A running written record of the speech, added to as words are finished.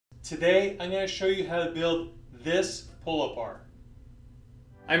Today I'm going to show you how to build this pull-up bar.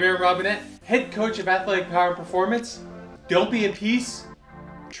 I'm Aaron Robinette, head coach of Athletic Power and Performance. Don't be a piece,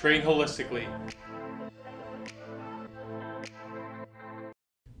 train holistically.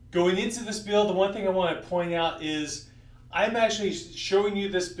 Going into this build, the one thing I want to point out is I'm actually showing you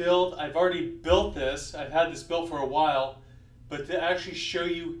this build. I've already built this. I've had this built for a while, but to actually show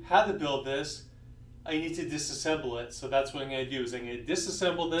you how to build this, I need to disassemble it. So that's what I'm going to do is I'm going to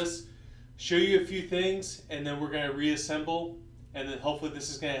disassemble this, show you a few things, and then we're going to reassemble, and then hopefully this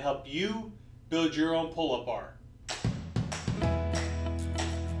is going to help you build your own pull-up bar.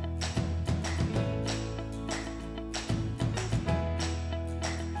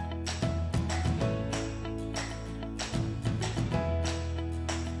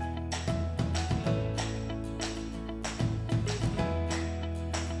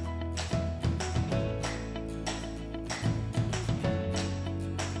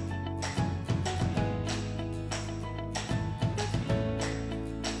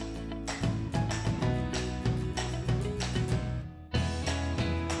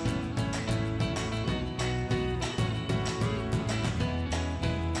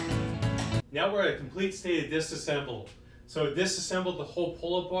 Now we're at a complete state of disassemble. So I disassembled the whole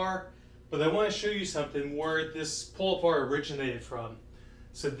pull-up bar, but I want to show you something where this pull-up bar originated from.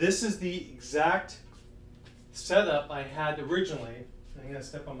 So this is the exact setup I had originally. I'm going to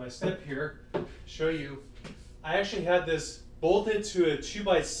step on my step here, show you. I actually had this bolted to a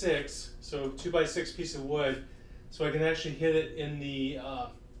 2x6, so 2x6 piece of wood, so I can actually hit it in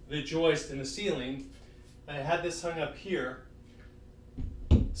the joist in the ceiling. And I had this hung up here.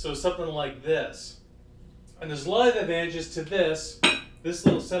 So something like this. And there's a lot of advantages to this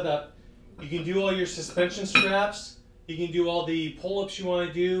little setup. You can do all your suspension straps, you can do all the pull-ups you want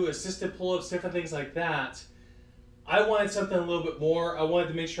to do, assisted pull-ups, different things like that. I wanted something a little bit more. I wanted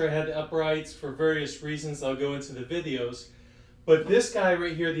to make sure I had the uprights for various reasons I'll go into the videos. But this guy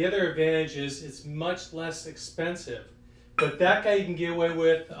right here, the other advantage is it's much less expensive. But that guy you can get away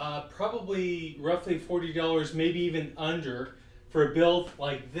with probably roughly $40, maybe even under, for a build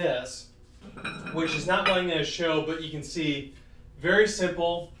like this, which is not what I'm going to show, but you can see very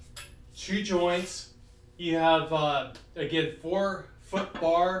simple, 2 joints. You have again 4-foot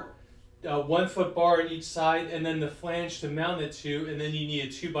bar, 1-foot bar on each side, and then the flange to mount it to, and then you need a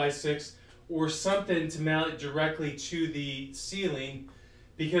 2x6 or something to mount it directly to the ceiling,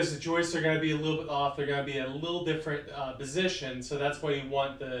 because the joists are going to be a little bit off. They're going to be at a little different position, so that's why you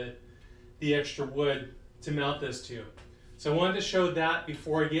want the extra wood to mount this to. So I wanted to show that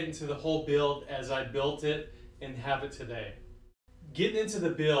before I get into the whole build as I built it and have it today. Getting into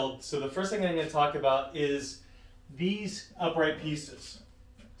the build, so the first thing I'm going to talk about is these upright pieces.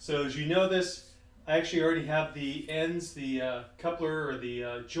 So as you notice, I actually already have the ends, the coupler or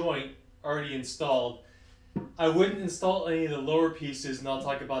the joint already installed. I wouldn't install any of the lower pieces, and I'll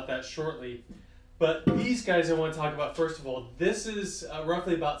talk about that shortly. But these guys I want to talk about first of all. This is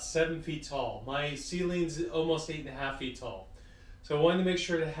roughly about 7 feet tall. My ceiling's almost 8.5 feet tall. So I wanted to make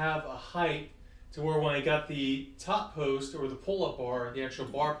sure to have a height to where when I got the top post or the pull-up bar, the actual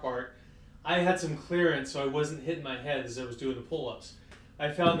bar part, I had some clearance so I wasn't hitting my head as I was doing the pull-ups.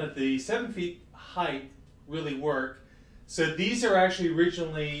 I found that the 7 feet height really worked. So these are actually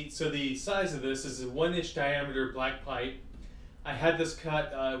originally, so the size of this is a 1-inch diameter black pipe. I had this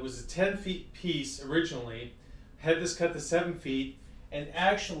cut, it was a 10 feet piece originally, had this cut to 7 feet, and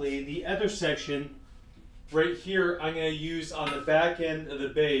actually the other section right here I'm going to use on the back end of the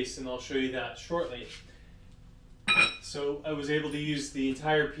base, and I'll show you that shortly. So I was able to use the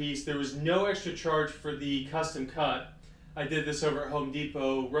entire piece. There was no extra charge for the custom cut. I did this over at Home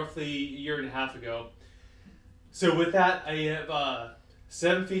Depot roughly a year and a half ago. So with that, I have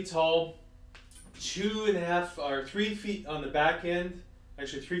 7 feet tall, 2.5 or 3 feet on the back end,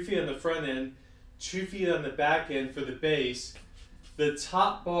 actually 3 feet on the front end, 2 feet on the back end for the base. The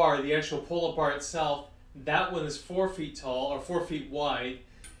top bar, the actual pull-up bar itself, that one is 4 feet tall or 4 feet wide.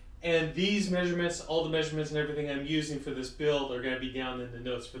 And these measurements, all the measurements and everything I'm using for this build are going to be down in the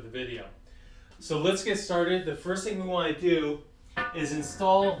notes for the video. So let's get started. The first thing we want to do is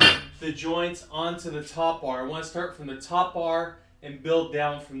install the joints onto the top bar. I want to start from the top bar and build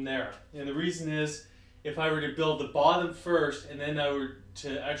down from there. And the reason is, if I were to build the bottom first and then I were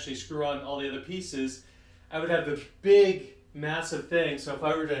to actually screw on all the other pieces, I would have a big, massive thing. So if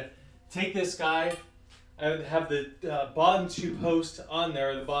I were to take this guy, I would have the bottom 2 posts on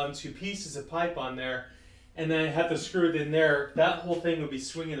there, the bottom 2 pieces of pipe on there, and then I have to screw it in there. That whole thing would be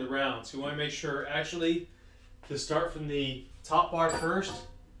swinging around. So you want to make sure actually to start from the top bar first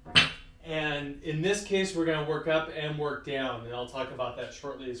And in this case, we're going to work up and work down, and I'll talk about that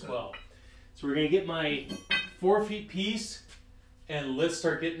shortly as well. So we're going to get my 4 feet piece, and let's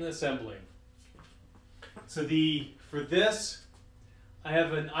start getting assembling. So for this, I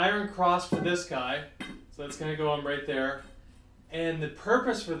have an iron cross for this guy, so that's going to go on right there. And the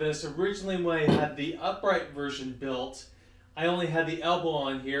purpose for this, originally when I had the upright version built, I only had the elbow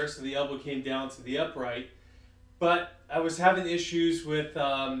on here, so the elbow came down to the upright. But I was having issues with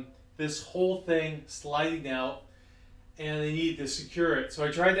this whole thing sliding out, and I needed to secure it. So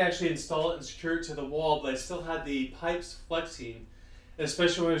I tried to actually install it and secure it to the wall, but I still had the pipes flexing,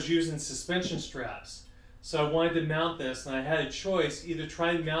 especially when I was using suspension straps. So I wanted to mount this, and I had a choice, either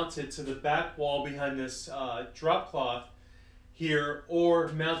try and mount it to the back wall behind this drop cloth here, or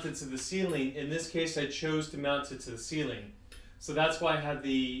mount it to the ceiling. In this case, I chose to mount it to the ceiling. So that's why I had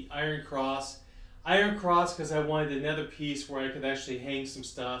the iron cross. Iron cross because I wanted another piece where I could actually hang some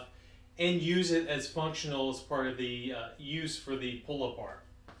stuff and use it as functional as part of the use for the pull-up bar.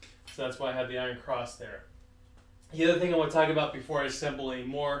 So that's why I have the iron cross there. The other thing I want to talk about before I assemble any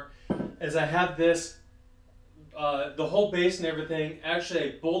more is I have this, the whole base and everything, actually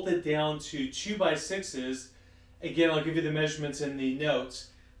I bolted down to 2x6s. Again, I'll give you the measurements in the notes.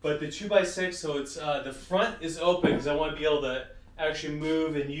 But the 2x6, so it's the front is open because I want to be able to actually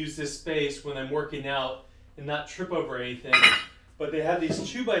move and use this space when I'm working out and not trip over anything. But they have these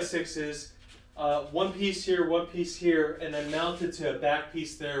 2x6s, one piece here, and then mounted to a back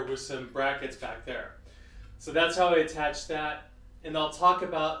piece there with some brackets back there. So that's how I attach that. And I'll talk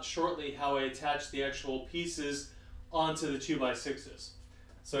about shortly how I attach the actual pieces onto the 2x6s.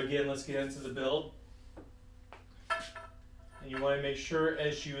 So again, let's get into the build. And you want to make sure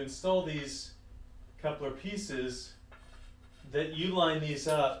as you install these coupler pieces that you line these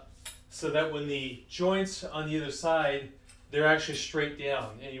up so that when the joints on the other side, they're actually straight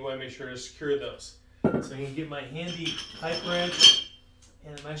down, and you want to make sure to secure those. So I'm going to get my handy pipe wrench,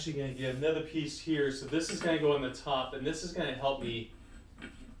 and I'm actually going to get another piece here. So this is going to go on the top, and this is going to help me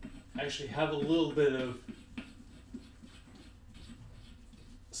actually have a little bit of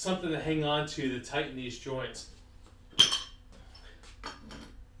something to hang on to tighten these joints. So I'm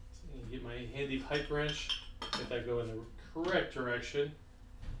going to get my handy pipe wrench, get that go in the correct direction,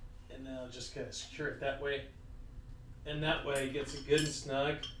 and then I'll just kind of secure it that way. And that way it gets it good and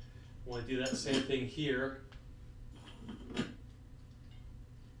snug. I want to do that same thing here.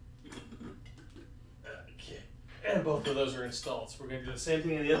 Okay, and both of those are installed. So we're going to do the same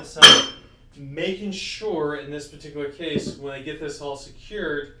thing on the other side, making sure in this particular case, when I get this all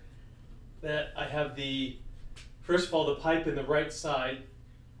secured, that I have the, first of all, the pipe in the right side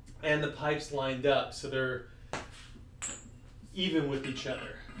and the pipes lined up so they're even with each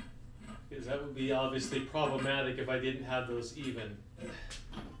other. Because that would be obviously problematic if I didn't have those even.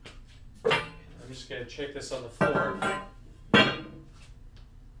 I'm just going to check this on the floor.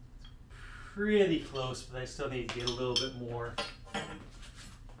 Pretty close, but I still need to get a little bit more.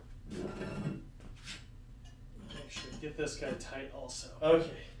 Make sure to get this guy tight also.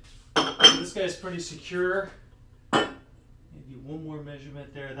 Okay, this guy's pretty secure. Maybe one more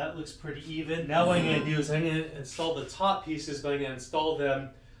measurement there. That looks pretty even. Now what I'm going to do is I'm going to install the top pieces, but I'm going to install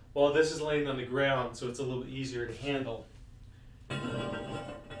them while this is laying on the ground, so it's a little bit easier to handle. So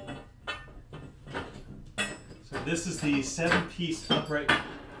this is the 7-piece upright,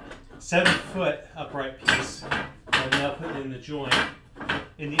 7-foot upright piece I'm now putting in the joint,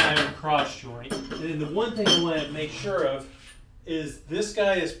 in the iron cross joint. And the one thing I want to make sure of is this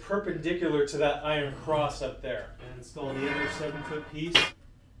guy is perpendicular to that iron cross up there. And install the other 7-foot piece.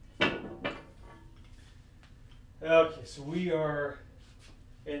 Okay, so we are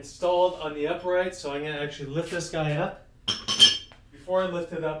installed on the upright, so I'm going to actually lift this guy up. Before I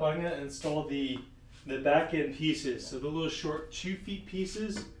lift it up, I'm going to install the back end pieces, so the little short 2-feet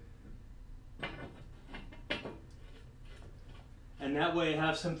pieces. And that way I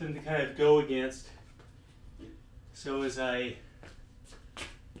have something to kind of go against. So as I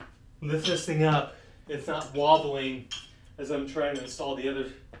lift this thing up, it's not wobbling as I'm trying to install the other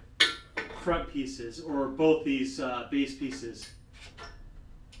front pieces, or both these base pieces.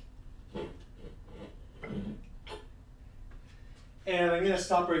 And I'm going to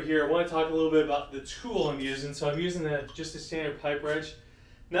stop right here. I want to talk a little bit about the tool I'm using. So I'm using just a standard pipe wrench.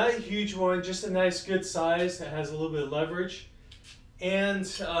 Not a huge one, just a nice good size that has a little bit of leverage. And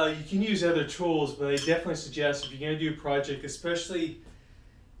you can use other tools, but I definitely suggest if you're going to do a project, especially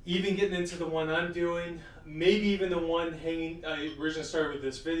even getting into the one I'm doing, maybe even the one hanging, I originally started with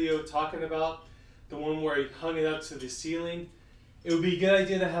this video talking about, the one where I hung it up to the ceiling. It would be a good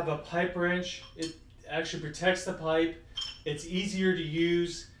idea to have a pipe wrench. It actually protects the pipe. It's easier to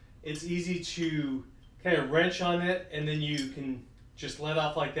use it's easy to kind of wrench on it, and then you can just let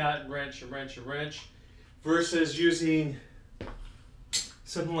off like that and wrench and wrench and wrench, versus using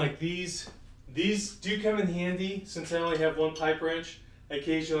something like these. These do come in handy since I only have one pipe wrench.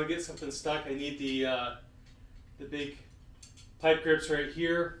 Occasionally I get something stuck. I need the big pipe grips right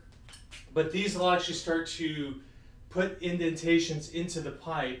here. But these will actually start to put indentations into the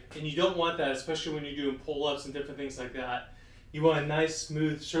pipe, and you don't want that, especially when you're doing pull-ups and different things like that. You want a nice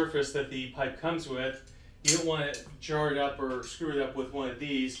smooth surface that the pipe comes with. You don't want it jarred up or screwed up with one of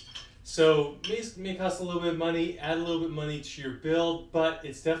these. So it may cost a little bit of money, add a little bit of money to your build, but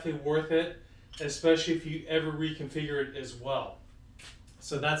it's definitely worth it, especially if you ever reconfigure it as well.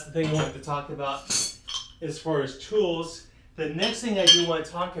 So that's the thing I wanted to talk about as far as tools. The next thing I do want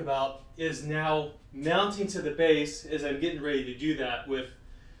to talk about is now mounting to the base, as I'm getting ready to do that with,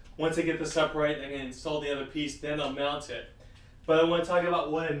 once I get this upright, I'm going to install the other piece, then I'll mount it. But I want to talk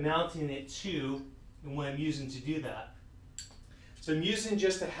about what I'm mounting it to and what I'm using to do that. So I'm using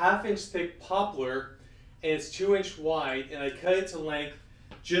just a 1/2 inch thick poplar, and it's 2 inch wide, and I cut it to length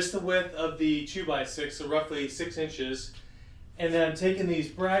just the width of the 2x6, so roughly 6 inches. And then I'm taking these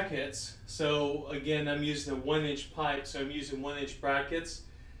brackets, so again I'm using a 1 inch pipe, so I'm using 1 inch brackets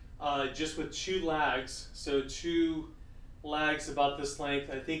just with 2 lags, so 2 lags about this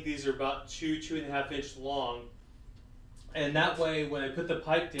length. I think these are about 2.5 inch long. And that way when I put the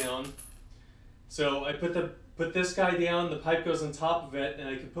pipe down, so I put this guy down, the pipe goes on top of it, and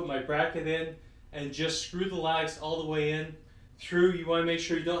I can put my bracket in and just screw the lags all the way in through. You want to make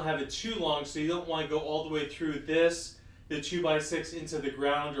sure you don't have it too long, so you don't want to go all the way through this, the 2x6 into the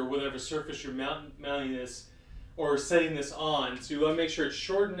ground or whatever surface you're mounting this or setting this on. So you want to make sure it's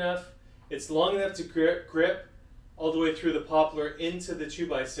short enough, it's long enough to grip all the way through the poplar into the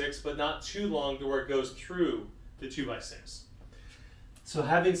 2x6, but not too long to where it goes through the 2x6. So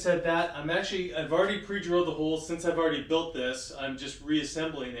having said that, I've already pre-drilled the holes. Since I've already built this, I'm just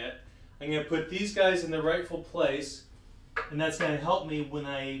reassembling it. I'm going to put these guys in the rightful place, and that's going to help me when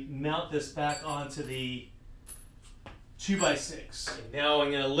I mount this back onto the 2x6. And now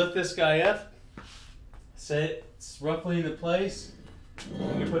I'm going to lift this guy up, set it roughly into place. I'm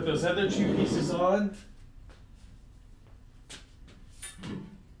going to put those other 2 pieces on.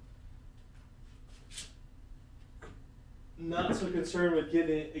 Not so concerned with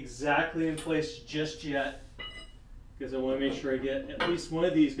getting it exactly in place just yet, because I want to make sure I get at least one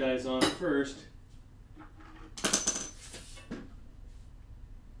of these guys on first.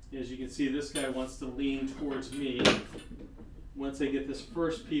 As you can see, this guy wants to lean towards me. Once I get this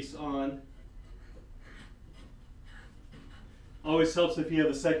first piece on, always helps if you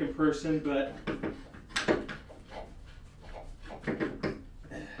have a second person, but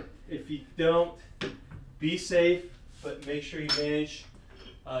if you don't, be safe, but make sure you manage,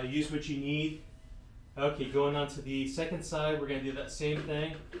 use what you need. Okay, going on to the second side, we're going to do that same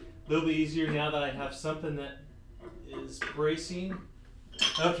thing. A little bit easier now that I have something that is bracing.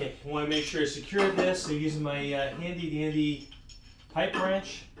 Okay, I want to make sure I secure this, so using my handy dandy pipe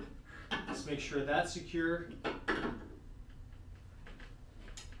wrench. Let's make sure that's secure.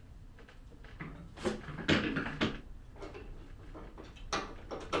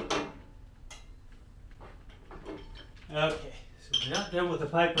 Okay, so we're not done with the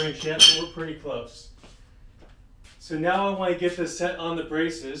pipe wrench yet, but we're pretty close. So now I want to get this set on the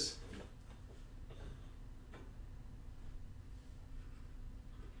braces.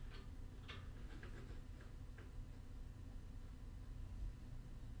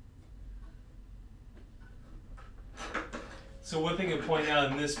 So one thing to point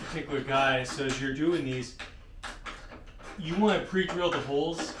out in this particular guy, so as you're doing these, you want to pre-drill the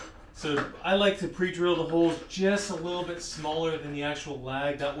holes. So I like to pre-drill the holes just a little bit smaller than the actual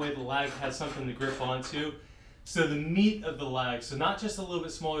lag. That way the lag has something to grip onto. So the meat of the lag, so not just a little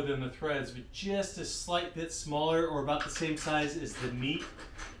bit smaller than the threads, but just a slight bit smaller or about the same size as the meat.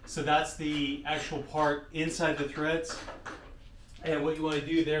 So that's the actual part inside the threads. And what you want to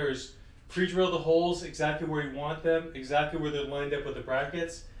do there is pre-drill the holes exactly where you want them, exactly where they're lined up with the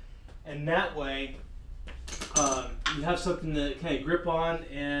brackets. And that way, you have something to kind of grip on,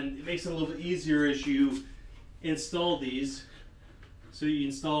 and it makes it a little bit easier as you install these. So you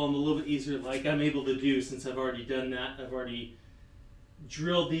install them a little bit easier, like I'm able to do since I've already done that. I've already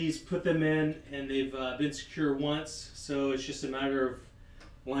drilled these, put them in, and they've been secure once. So it's just a matter of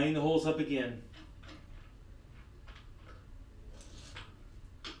lining the holes up again.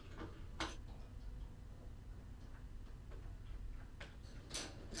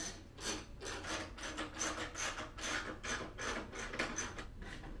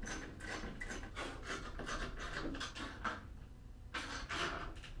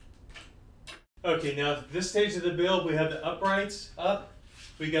 Okay, now at this stage of the build, we have the uprights up.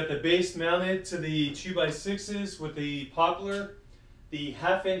 We got the base mounted to the 2x6s with the poplar, the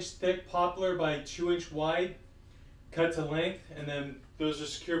 1/2 inch thick poplar by 2 inch wide, cut to length, and then those are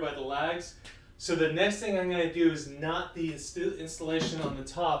secured by the lags. So the next thing I'm going to do is not the installation on the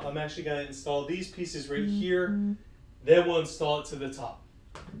top. I'm actually going to install these pieces right here, then we'll install it to the top.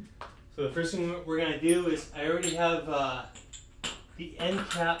 So the first thing we're going to do is, I already have the end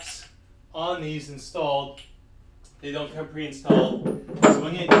caps on these installed. They don't come pre-installed. So what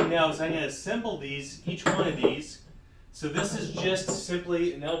I'm going to do now is I'm going to assemble these, each one of these. So this is just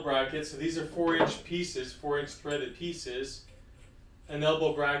simply an L bracket. So these are 4-inch pieces, 4-inch threaded pieces. An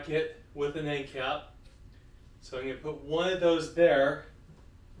elbow bracket with an end cap. So I'm going to put one of those there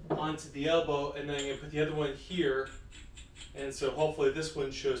onto the elbow, and then I'm going to put the other one here. And so hopefully this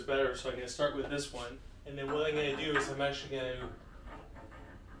one shows better. So I'm going to start with this one. And then what I'm going to do is I'm actually going to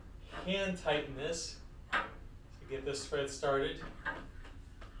hand tighten this to get this thread started.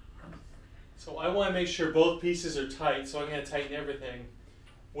 So I want to make sure both pieces are tight, so I'm going to tighten everything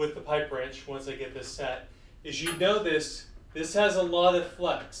with the pipe wrench once I get this set. As you notice, this has a lot of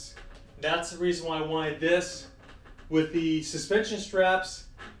flex. That's the reason why I wanted this. With the suspension straps,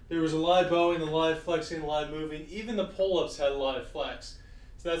 there was a lot of bowing, a lot of flexing, a lot of moving. Even the pull-ups had a lot of flex.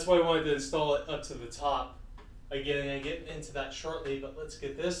 So that's why I wanted to install it up to the top. Again, I'm going to get into that shortly, but let's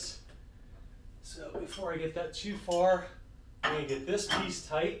get this. So before I get that too far, I'm going to get this piece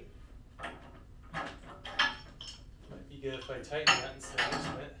tight. Might be good if I tighten that instead of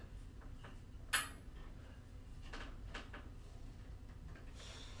loosening it.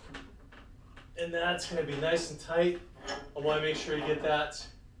 And that's going to be nice and tight. I want to make sure you get that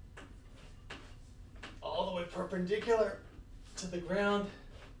all the way perpendicular to the ground.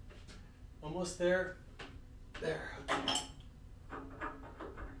 Almost there. There. Okay.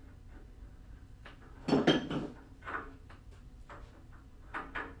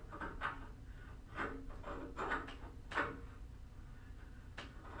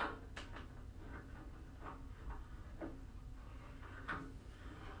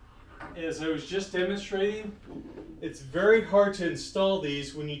 As I was just demonstrating, it's very hard to install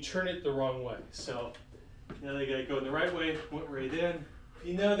these when you turn it the wrong way. So now they gotta go in the right way, went right in.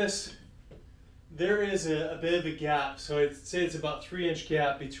 You notice there is a bit of a gap. So I'd say it's about 3-inch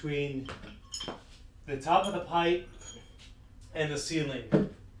gap between the top of the pipe and the ceiling.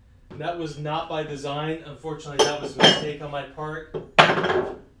 And that was not by design. Unfortunately, that was a mistake on my part.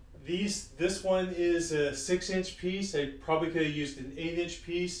 This one is a 6-inch piece. I probably could have used an 8-inch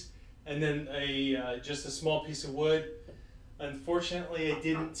piece. And then just a small piece of wood. Unfortunately,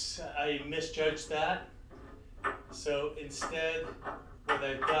 I misjudged that. So instead, what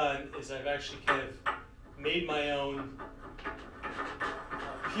I've done is I've actually kind of made my own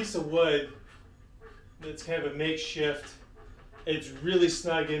piece of wood that's kind of a makeshift. It's really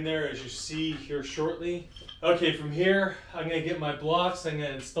snug in there, as you see here shortly. Okay, from here, I'm going to get my blocks. I'm going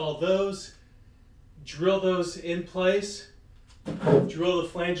to install those, drill those in place, drill the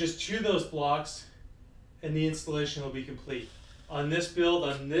flanges to those blocks, and the installation will be complete. On this build,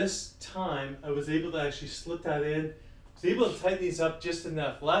 on this time, I was able to actually slip that in. I was able to tighten these up just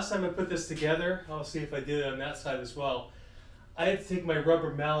enough. Last time I put this together, I'll see if I did it on that side as well, I had to take my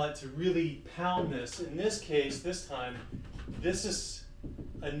rubber mallet to really pound this. In this case, this time, this is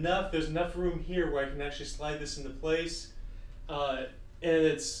enough. There's enough room here where I can actually slide this into place. And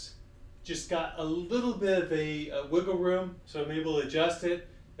it's just got a little bit of a wiggle room, so I'm able to adjust it,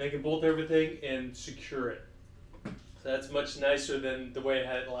 and I can bolt everything and secure it. So that's much nicer than the way I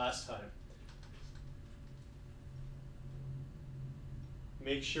had it last time.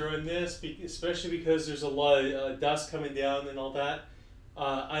 Make sure in this, especially because there's a lot of dust coming down and all that,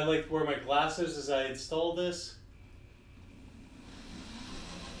 I like to wear my glasses as I install this.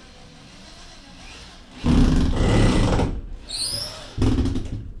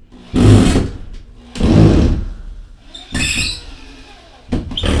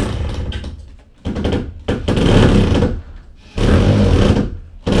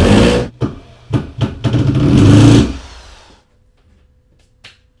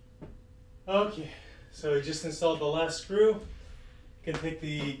 Okay, so we just installed the last screw. Can take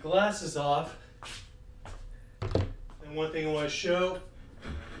the glasses off. And one thing I want to show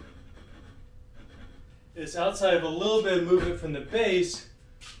is outside of a little bit of movement from the base,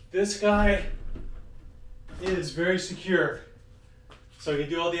 this guy is very secure. So I can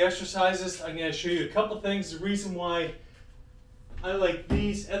do all the exercises. I'm going to show you a couple things. The reason why I like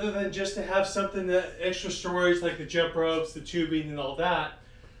these, other than just to have something that extra storage like the jump ropes, the tubing, and all that,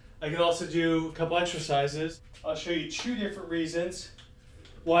 I can also do a couple exercises. I'll show you 2 different reasons.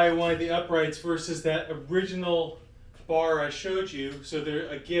 why I wanted the uprights versus that original bar I showed you. So there,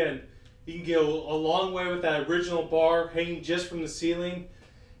 again, you can go a long way with that original bar hanging just from the ceiling.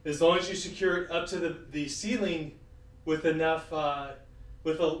 As long as you secure it up to the ceiling with enough,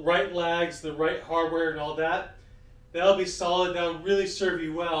 with the right lags, the right hardware and all that, that'll be solid. That'll really serve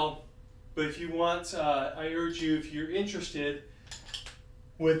you well. But if you want, I urge you, if you're interested,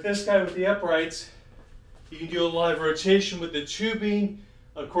 with this guy with the uprights, you can do a lot of rotation with the tubing.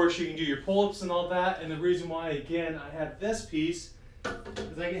 Of course, you can do your pull-ups and all that. And the reason why, again, I have this piece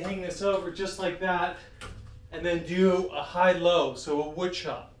is I can hang this over just like that and then do a high-low, so a wood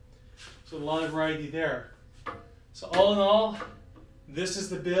chop. So a lot of variety there. So all in all, this is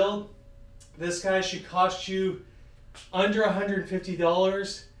the build. This guy should cost you under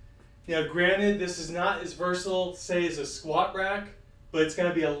 $150. Now, granted, this is not as versatile, say, as a squat rack, but it's going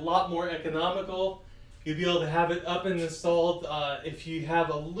to be a lot more economical. You'll be able to have it up and installed if you have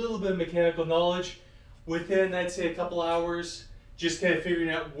a little bit of mechanical knowledge within, I'd say, a couple hours. Just kind of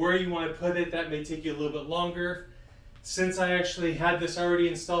figuring out where you want to put it. That may take you a little bit longer. Since I actually had this already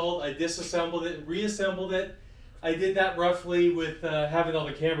installed, I disassembled it and reassembled it. I did that roughly with having all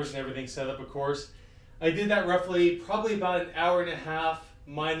the cameras and everything set up, of course. I did that roughly probably about an hour and a half,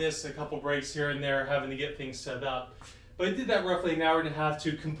 minus a couple breaks here and there, having to get things set up. But I did that roughly an hour and a half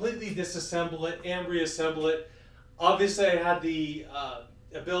to completely disassemble it and reassemble it. Obviously, I had the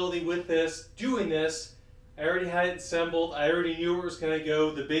ability with this, doing this. I already had it assembled. I already knew where it was going to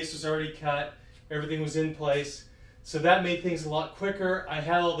go. The base was already cut. Everything was in place. So that made things a lot quicker. I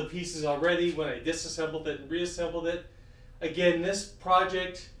had all the pieces already when I disassembled it and reassembled it. Again, this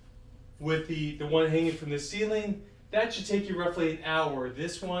project with the one hanging from the ceiling, that should take you roughly an hour.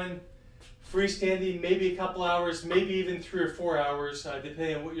 This one, freestanding, maybe a couple hours, maybe even 3 or 4 hours,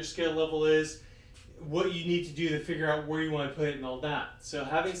 depending on what your skill level is, what you need to do to figure out where you want to put it and all that. So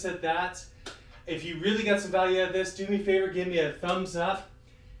having said that, if you really got some value out of this, do me a favor, give me a thumbs up.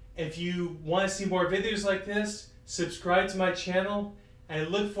 If you want to see more videos like this, subscribe to my channel, and I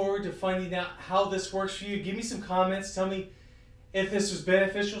look forward to finding out how this works for you. Give me some comments, tell me if this was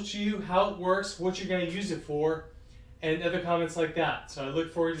beneficial to you, how it works, what you're going to use it for, and other comments like that. So I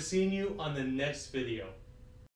look forward to seeing you on the next video.